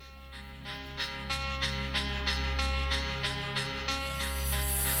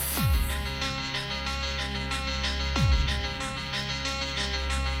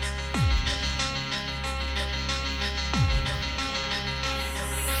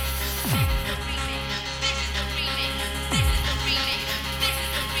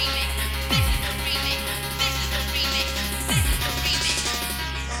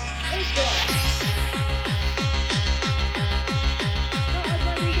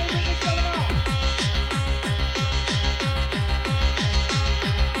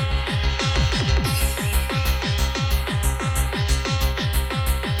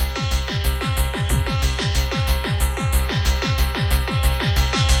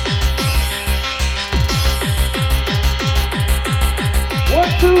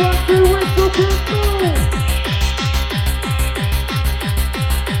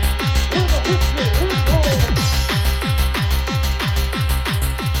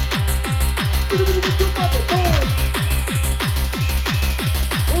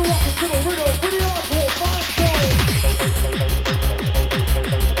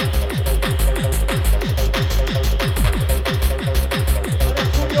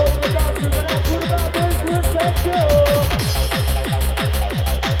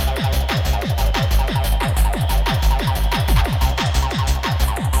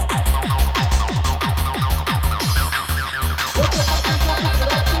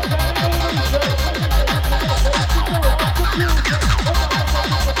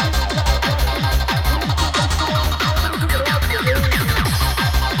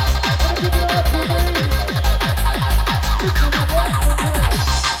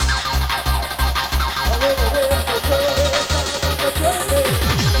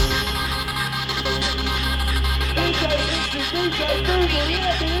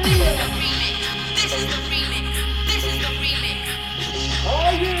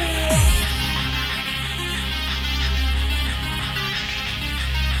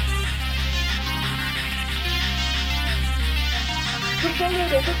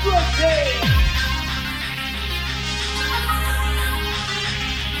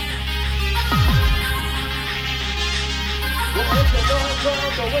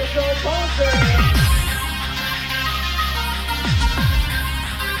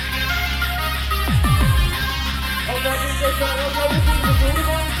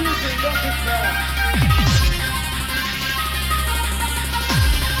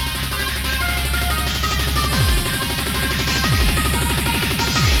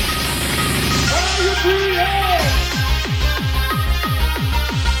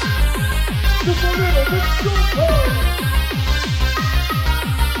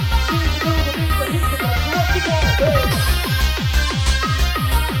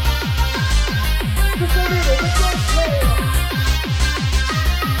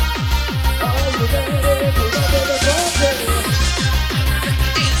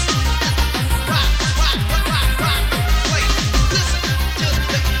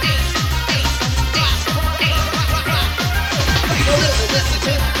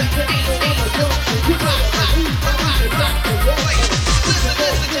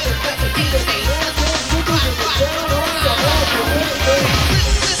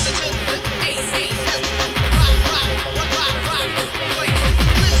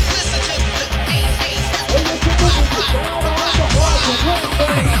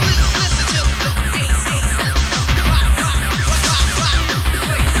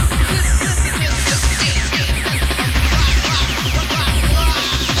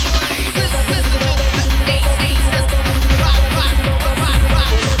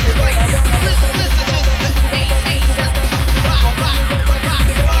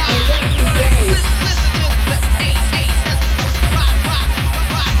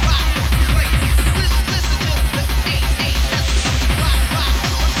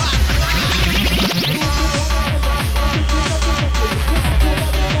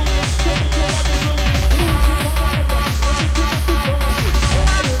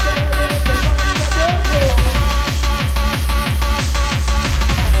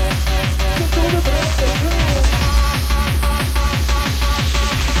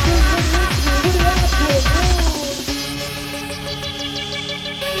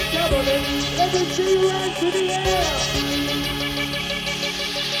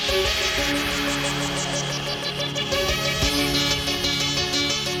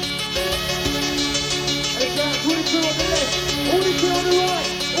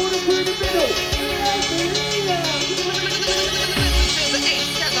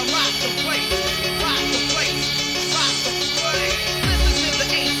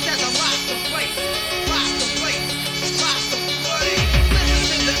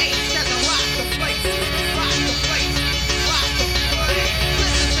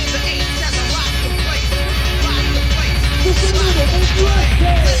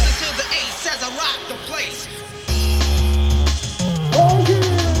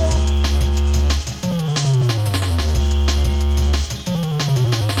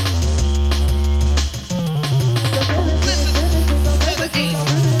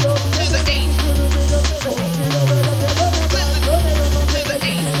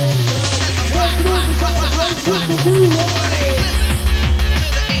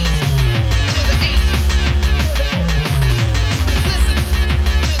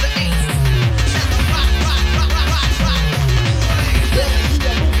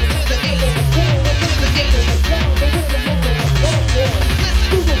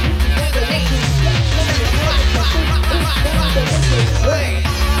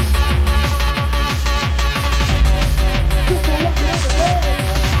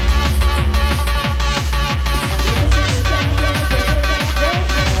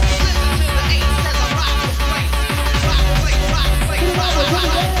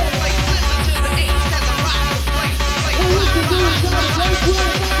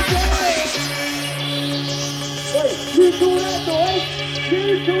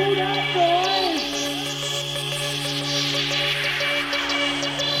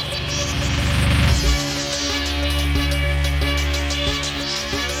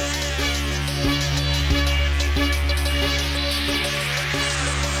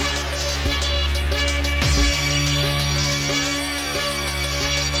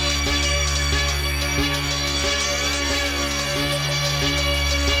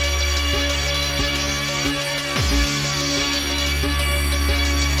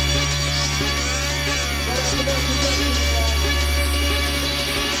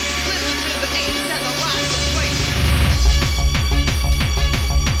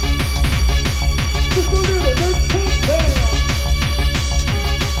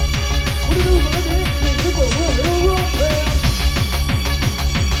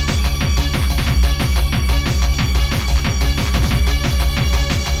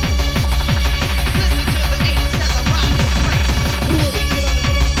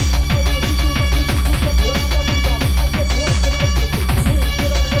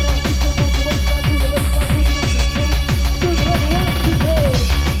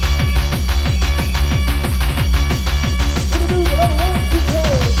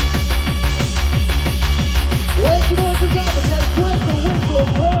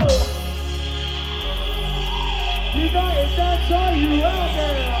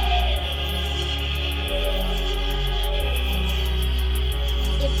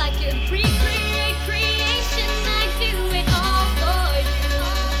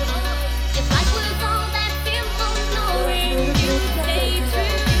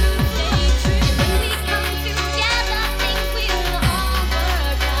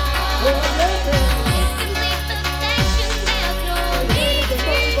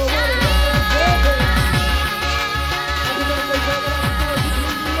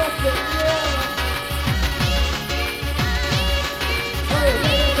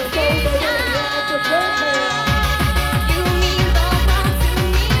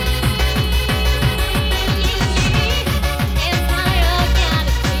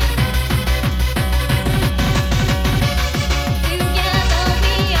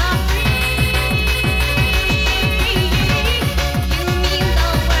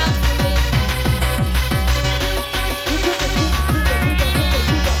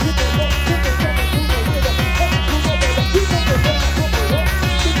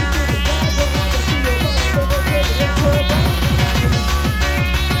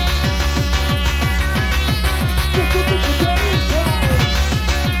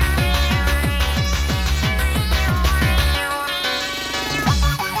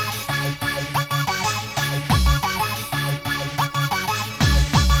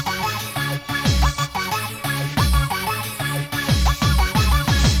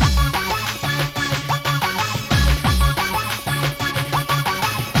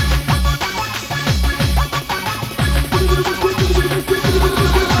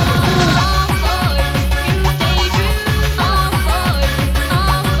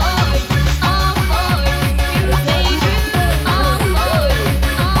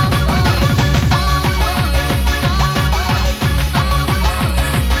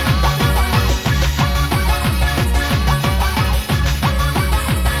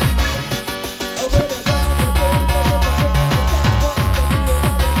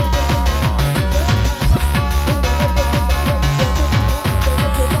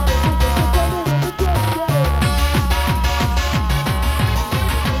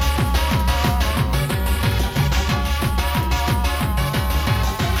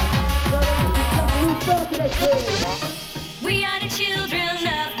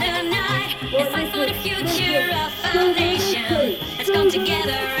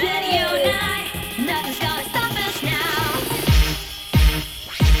together and unite. Nothing's gonna stop us now.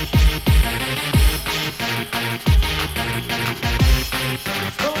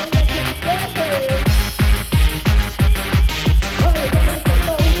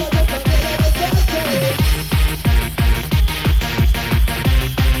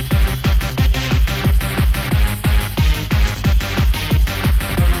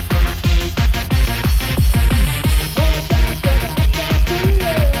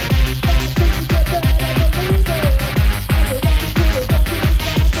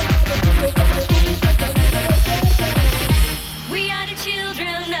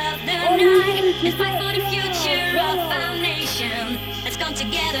 Let's fight for the future of our nation. Let's come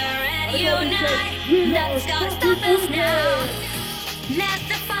together and unite. Nothing's gonna stop us now. Let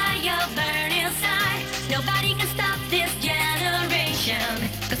the fire burn inside. Nobody can stop this generation.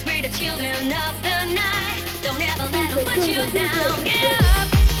 Cause we're the children of the night. Don't ever let them put you down. Get up,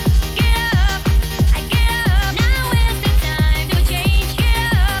 get up, I get up. Now is the time to change.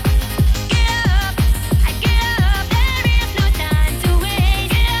 Get up, I get up. There is no time to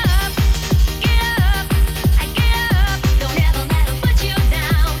waste. Get up. Don't ever let them put you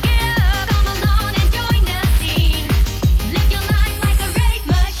down. Get up, come along and join the scene. Live your life like a rave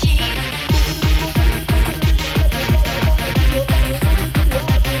machine.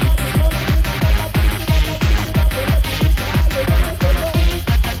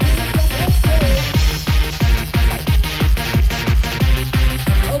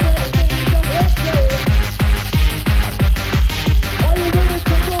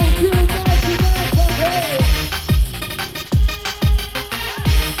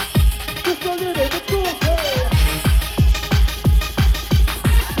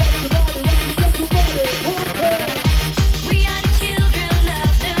 We are the children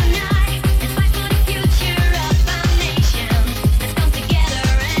of the night. Let's fight for the future of our nation. Let's come together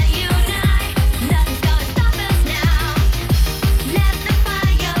and unite. Nothing's gonna stop us now. Let the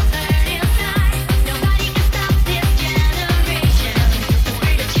fire burn inside. Nobody can stop this generation. Cause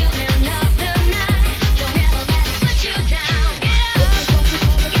we're the children of the night. Don't ever let them put you down. Get up,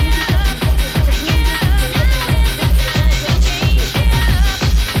 get up, get up. Now is the time to change. Get up,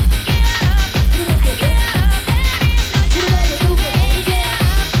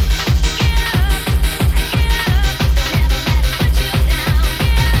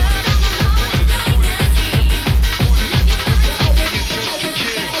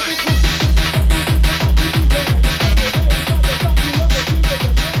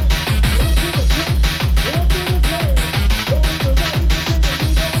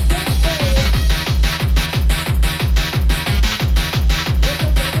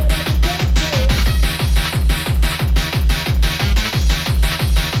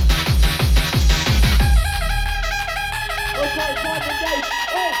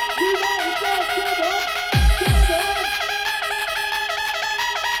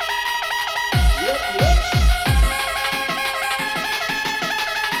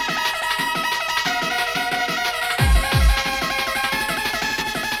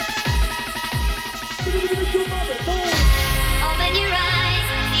 open your eyes,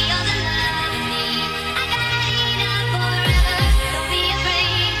 see all the love in me. I got enough forever. Don't be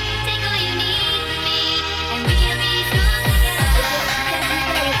afraid, take all you need from me, and we'll be strong together.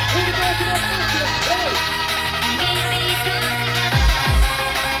 And we'll be strong together.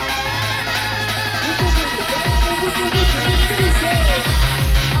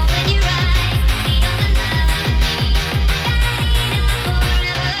 Open your eyes, see all the love in me. I got enough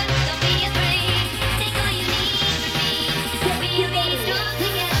forever. Don't be afraid, take all you need from me, and we'll be strong.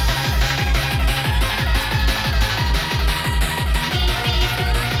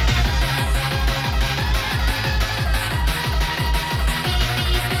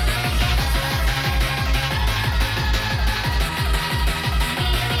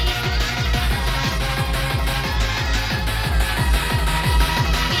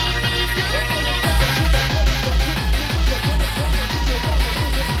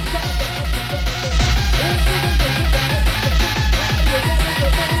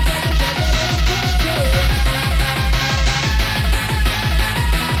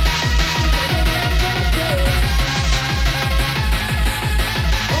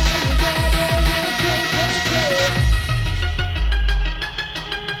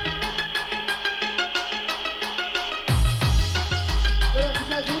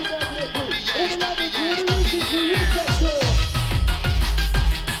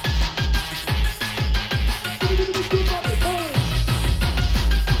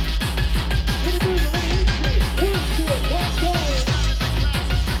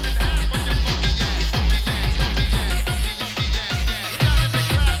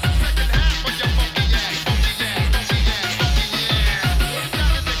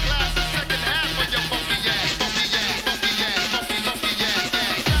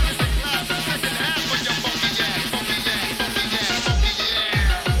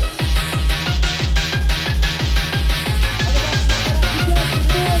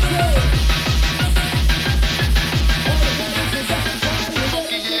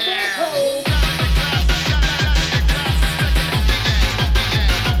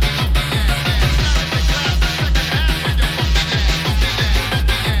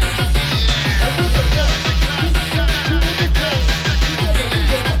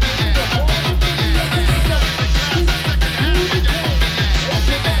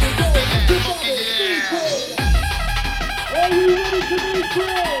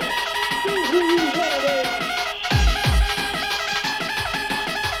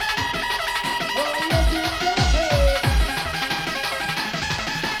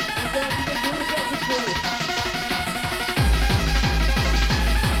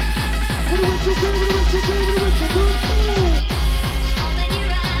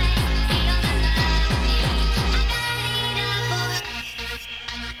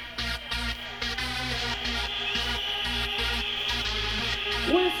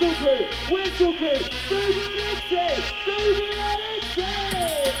 okay, it's okay. Baby, it's okay, baby, it's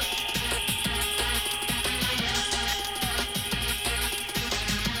okay.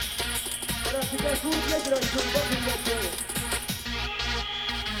 Ahora sí que es un negro y un poquito.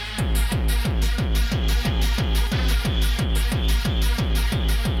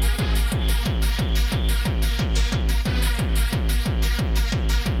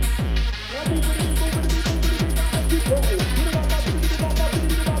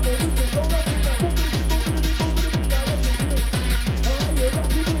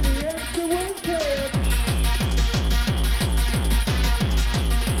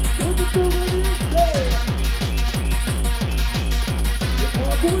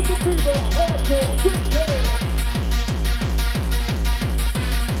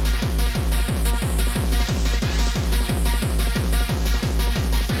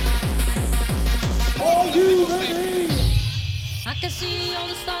 I can see all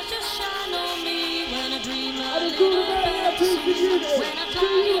the stars just shine on me when I dream a little fantasy. When I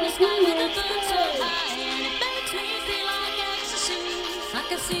fly in the sky with the birds so high and it makes me feel like ecstasy. I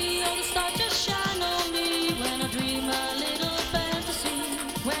can see all the stars just shine on me when I dream a little fantasy.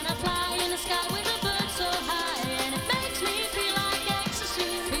 When I fly in the sky with the birds so high and it makes me feel like ecstasy.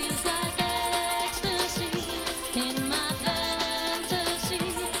 Feels like ecstasy in my fantasy.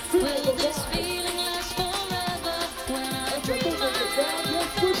 Will this feeling last forever when I dream my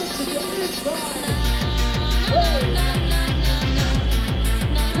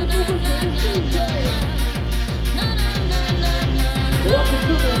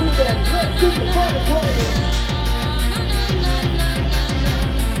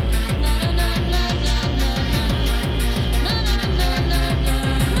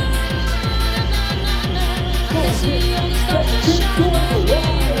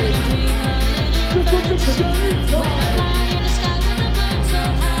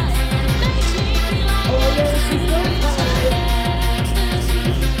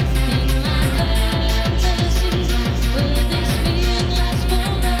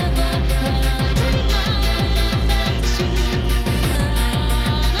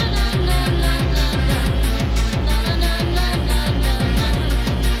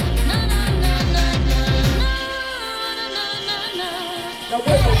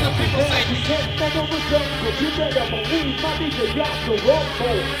You better believe my DJ got the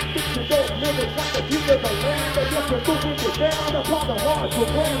rumble. If you don't live it like the people of the land, I guess you're moving it down upon the hearts of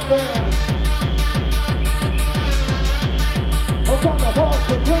Queensland. Upon the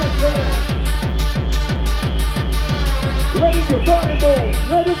hearts of Queensland. Let your body move,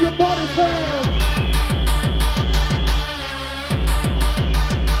 let your body sound.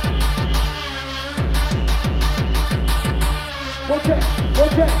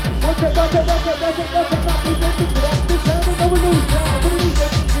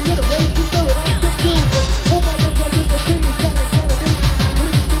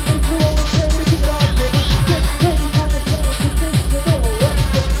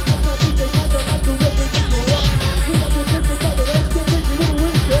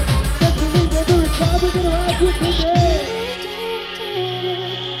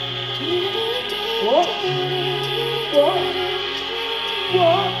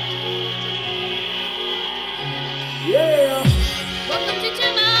 Yeah. Welcome to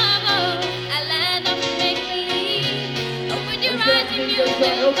tomorrow, a land of make-believe. Open your eyes and you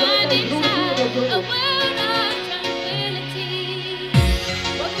will find inside a world of tranquility.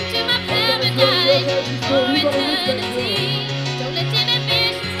 Welcome to my paradise for eternity. Don't let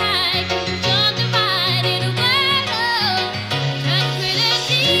inhibitions hide. You're the ride in a world of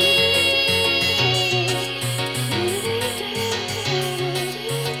tranquility.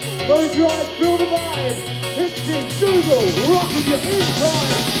 Close your eyes, feel the vibe. Hixxy, Dougal, rocking your inside.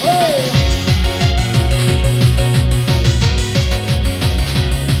 Hey!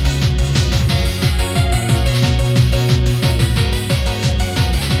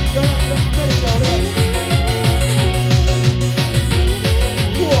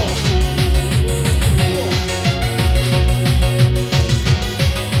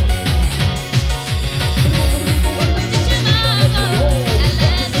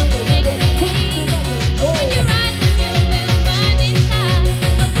 Open your eyes and you will find inside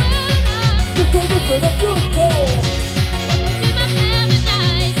a world of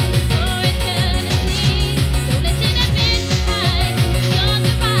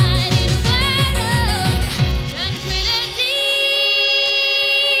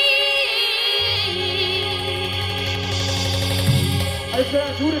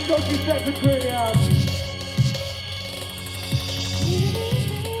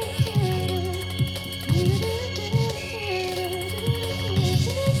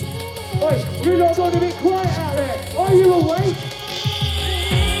You're not going to be quiet out there. Are you awake?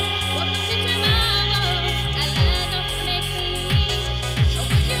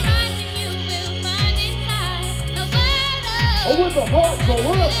 Oh, with the heart for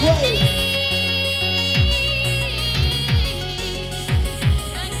wordplay.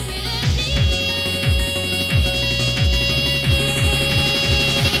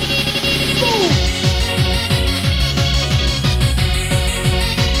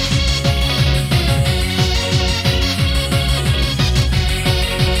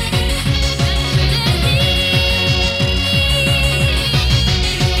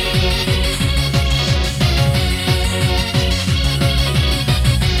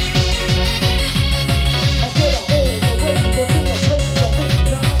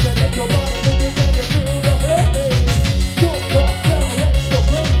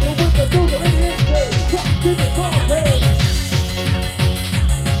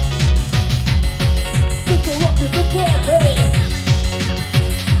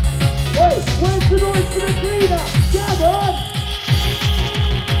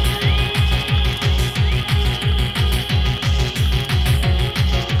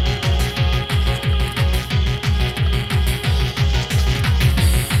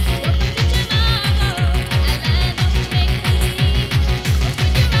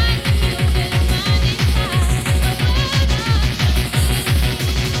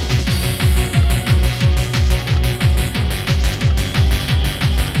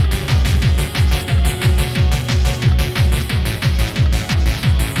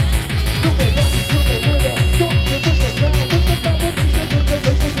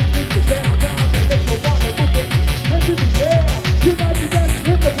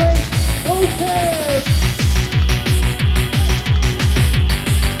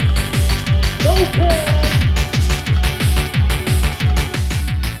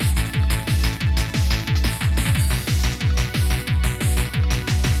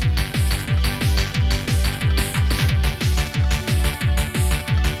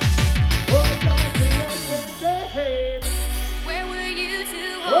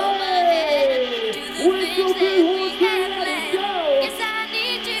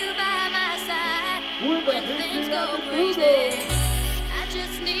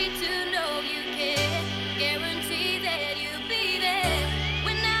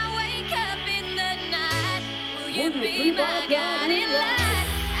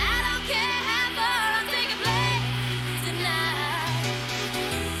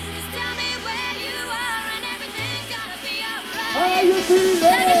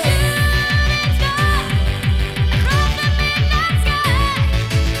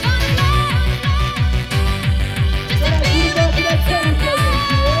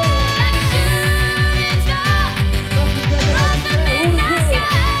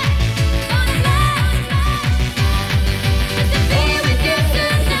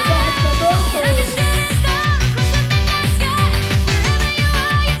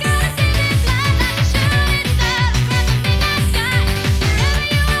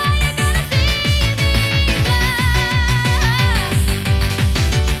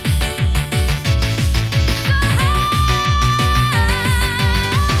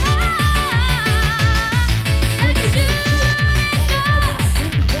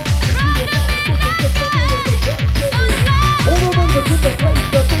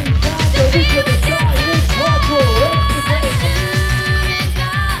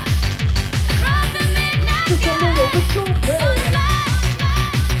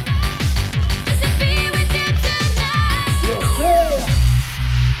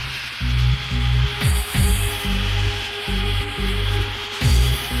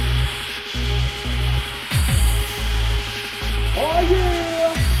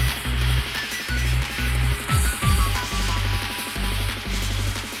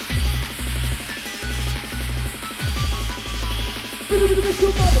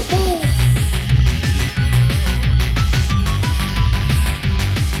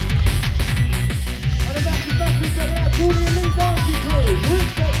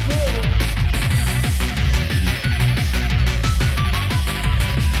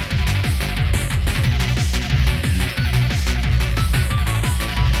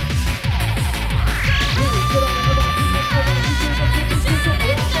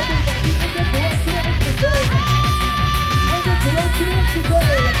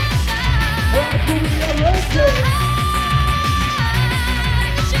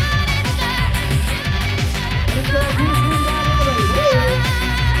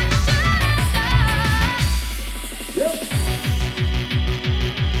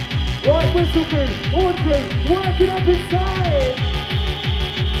 Right, whistle crew, work it up inside.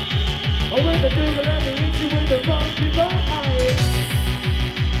 Oh, with the Dougal and the Hixxy with the funky vibe.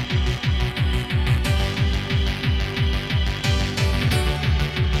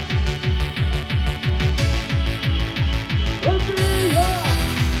 Let's see ya.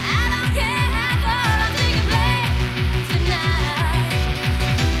 I don't care how far they can play tonight.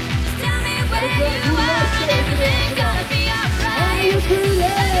 Just tell me where you are and everything's gonna be alright. How you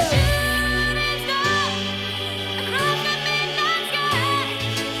feeling? Like a shooting star across the midnight sky.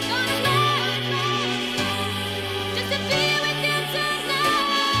 Gonna fly just to be with you tonight.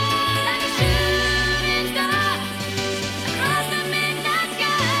 Like a shooting star across the midnight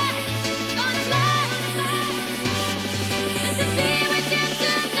sky. Gonna fly just to be with you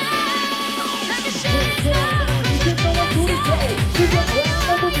tonight. Like a shooting star. You know what to do. You got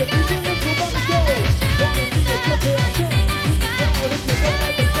around with your people and somebody go. Wanna see the top of your show. Now if you don't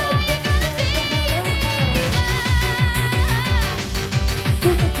like the top,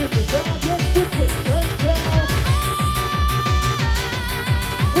 put the kisses down, just put it right down.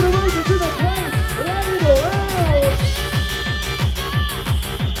 Put the roses in the place, let it go out.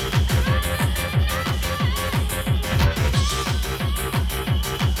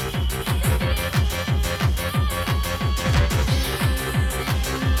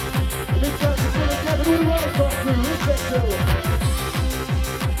 Big time to put it together, do the right part to respect you.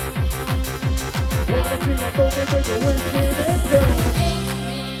 Wanna see my phone and make a wish in it down.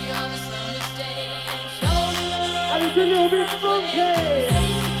 And it's a little bit funky.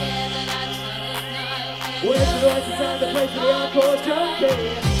 Well, it's the right time to play for the encore junkie.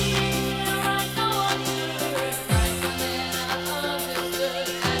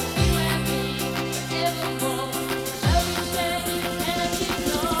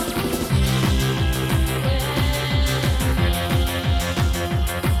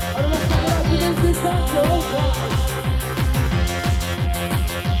 I don't know how to make this sound so wide.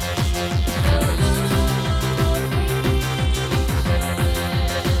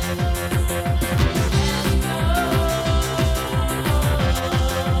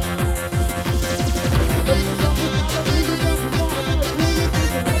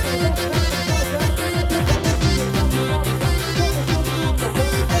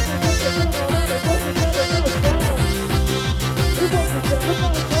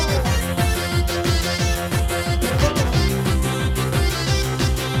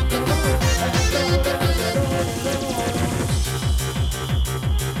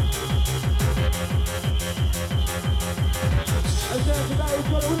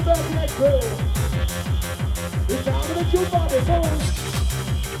 It's time to make your body move.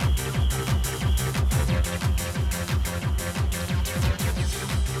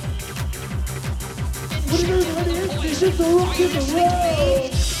 What are you doing? What is this? This is the rock and the roll.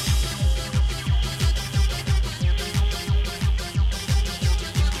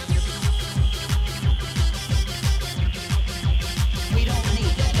 We don't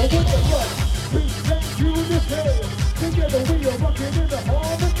need that. Oh, what the fuck? We stand you in this head. Together we are rocking in the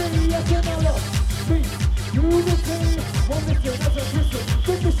harmony. Yes, and I love. Peace, unity, one mission as a Christian,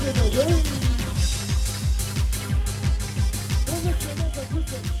 the mission away. One mission as a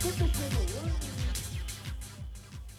Christian, the mission away.